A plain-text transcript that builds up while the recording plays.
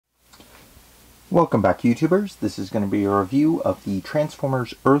Welcome back, YouTubers. This is going to be a review of the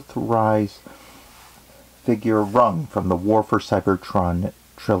Transformers Earthrise figure Rung from the War for Cybertron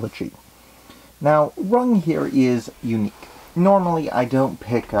trilogy. Now, Rung here is unique. Normally, I don't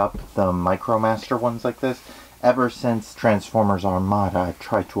pick up the Micromaster ones like this. Ever since Transformers Armada, I've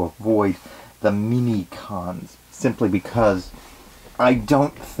tried to avoid the mini-cons, simply because I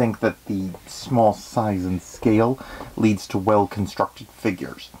don't think that the small size and scale leads to well-constructed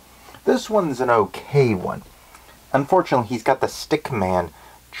figures. This one's an okay one. Unfortunately, he's got the stickman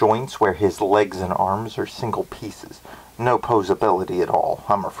joints where his legs and arms are single pieces. No posability at all,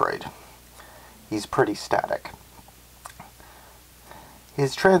 I'm afraid. He's pretty static.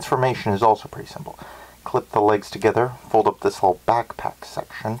 His transformation is also pretty simple. Clip the legs together, fold up this little backpack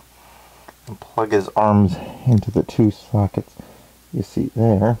section, and plug his arms into the two sockets you see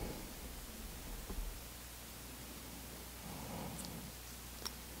there.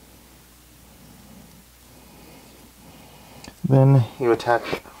 Then you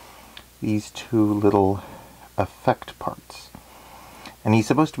attach these two little effect parts. And he's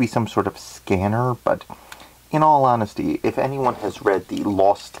supposed to be some sort of scanner, but in all honesty, if anyone has read the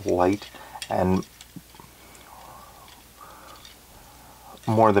Lost Light and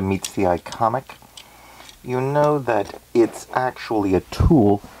More Than Meets the Eye comic, you know that it's actually a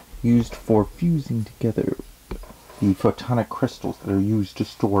tool used for fusing together the photonic crystals that are used to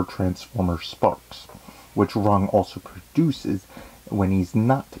store Transformer sparks, which Rung also produces when he's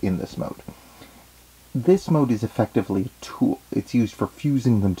not in this mode. This mode is effectively a tool. It's used for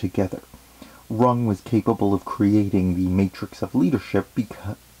fusing them together. Rung was capable of creating the matrix of leadership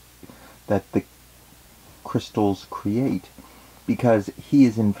that the crystals create, because he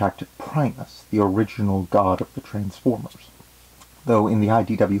is in fact Primus, the original god of the Transformers. Though in the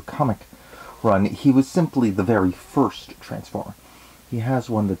IDW comic run, he was simply the very first Transformer. He has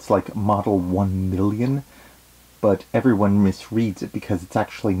one that's like Model 1,000,000, but everyone misreads it because it's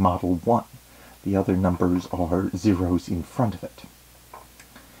actually Model 1. The other numbers are zeros in front of it.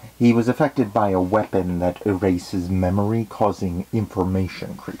 He was affected by a weapon that erases memory, causing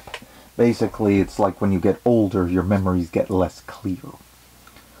information creep. Basically, it's like when you get older, your memories get less clear.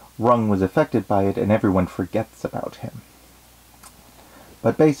 Rung was affected by it, and everyone forgets about him.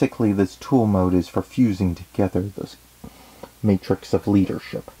 But basically, this tool mode is for fusing together the matrix of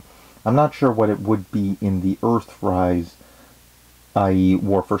leadership. I'm not sure what it would be in the Earthrise, i.e.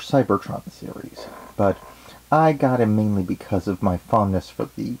 War for Cybertron series, but I got him mainly because of my fondness for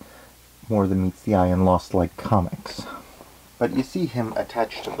the More Than Meets the Eye and Lost Light comics. But you see him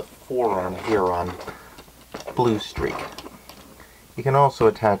attached to the forearm here on Blue Streak. You can also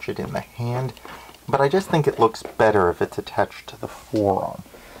attach it in the hand, but I just think it looks better if it's attached to the forearm.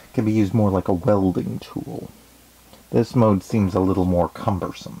 It can be used more like a welding tool. This mode seems a little more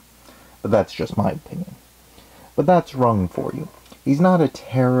cumbersome, but that's just my opinion. But that's Rung for you. He's not a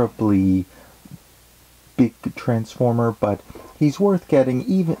terribly big Transformer, but he's worth getting,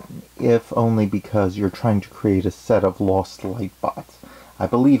 even if only because you're trying to create a set of Lost Light bots. I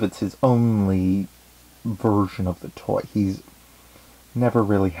believe it's his only version of the toy. He's never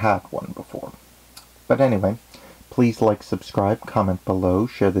really had one before. But anyway, please like, subscribe, comment below,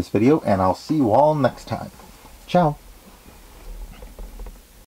 share this video, and I'll see you all next time. Ciao!